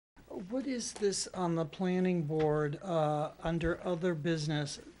What is this on the planning board, under other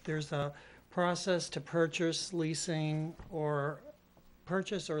business? There's a process to purchase,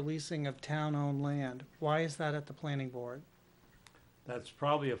 purchase or leasing of town-owned land. Why is that at the planning board? That's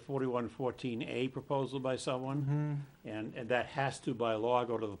probably a 4114A proposal by someone, and that has to, by law,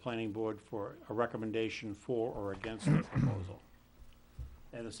 go to the planning board for a recommendation for or against the proposal.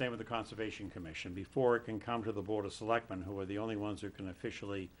 And the same with the Conservation Commission. Before it can come to the Board of Selectmen, who are the only ones who can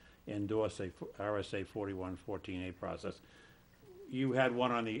officially endorse a RSA 4114A process. You had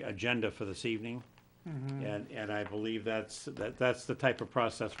one on the agenda for this evening, and I believe that's the type of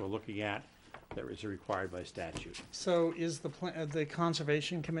process we're looking at that is required by statute. So is the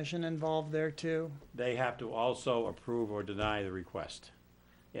Conservation Commission involved there too? They have to also approve or deny the request.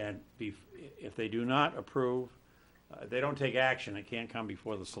 And if they do not approve, they don't take action, it can't come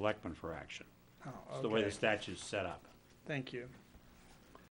before the selectmen for action. Oh, It's the way the okay. statute's set up. Thank you.